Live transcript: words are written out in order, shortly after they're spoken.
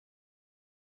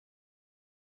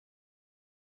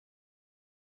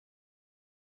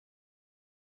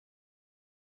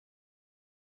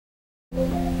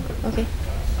Okay.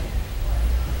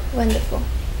 Wonderful.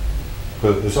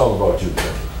 But it's all about you,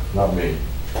 Kenta, not me.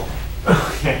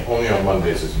 Okay. Only on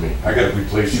Mondays is me. I gotta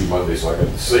replace you Monday, so I got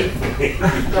to sing. Okay,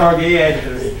 yeah,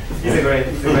 it's a great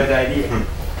idea.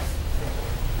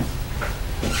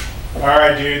 All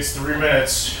right, dudes, 3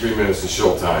 minutes. 3 minutes to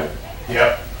show time.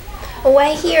 Yep.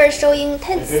 One here showing 10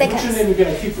 Hey, what's your seconds. name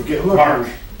again? I keep forgetting. Look, Mark.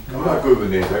 I'm not good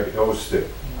with names. I always stick.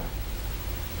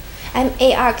 I'm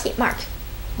ARK, Mark.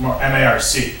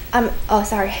 MARC. Oh,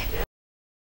 sorry.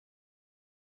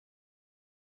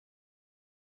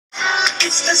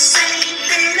 It's the same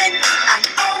feeling. I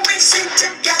always seem to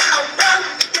get around.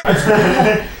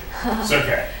 It's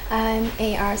okay. I'm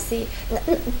ARC.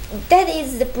 That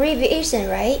is the abbreviation,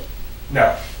 right?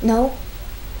 No. No?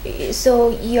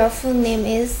 So your full name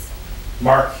is?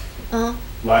 Mark. Uh,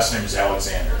 Last name is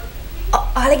Alexander.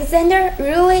 Alexander?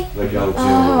 Really? Like Alexander.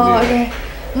 Oh, okay.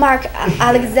 Mark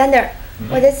Alexander.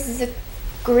 Well, this is a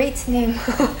great name.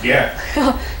 Yeah.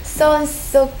 Sounds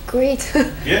so great.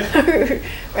 Yeah.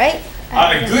 Right?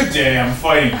 On a good day, I'm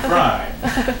fighting crime.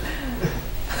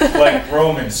 Like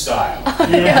Roman style.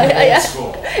 Yeah. Old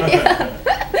school.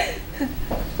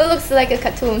 It looks like a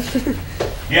cartoon.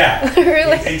 Yeah.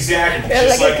 Really? Exactly. Really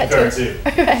Just like a a cartoon.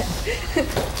 Right.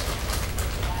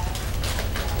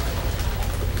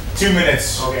 2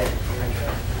 minutes. Okay.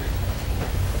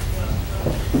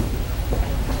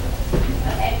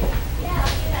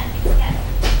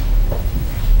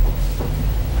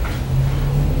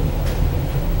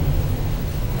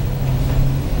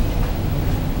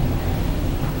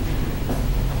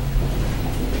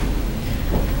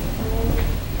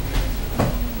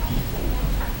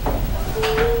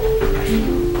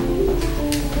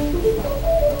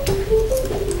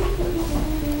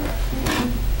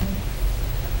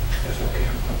 That's okay.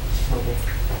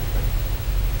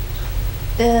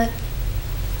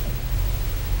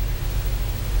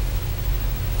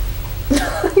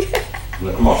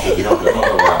 Now, come on, Cici. Don't go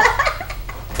around.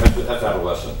 That's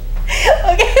adolescent.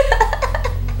 Okay.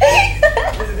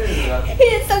 This is not.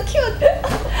 It's so cute.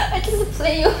 I just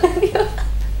play you with you.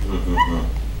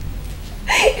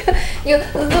 You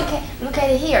look at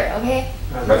it here, okay?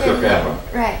 That's your camera.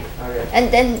 Right. Okay.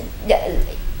 And then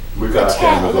We got The our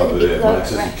cameras channel over is there. lower, My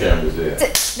Cici right. camera's there.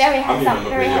 very I'm even handsome,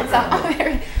 looking very at your handsome,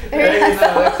 camera. very Yeah,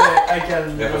 handsome. I can.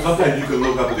 Yeah, but sometimes you can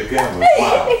look up at the camera and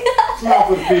smile. Smile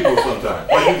for the people sometimes.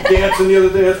 Like you dancing the other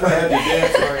day, that's why I had you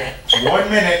dancing. Okay. 1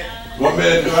 minute. 1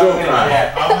 minute to show time.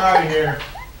 Yeah. I'm out of here.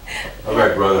 All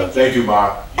right, brother. Thank you,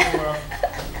 Mark. You're welcome.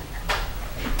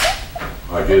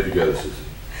 All right, get it together, Cici.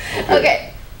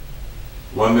 Okay.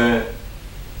 1 minute,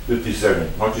 50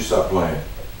 seconds. Why don't you stop playing?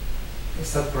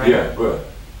 It's not right. Yeah, good.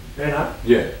 Right now?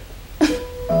 Yeah.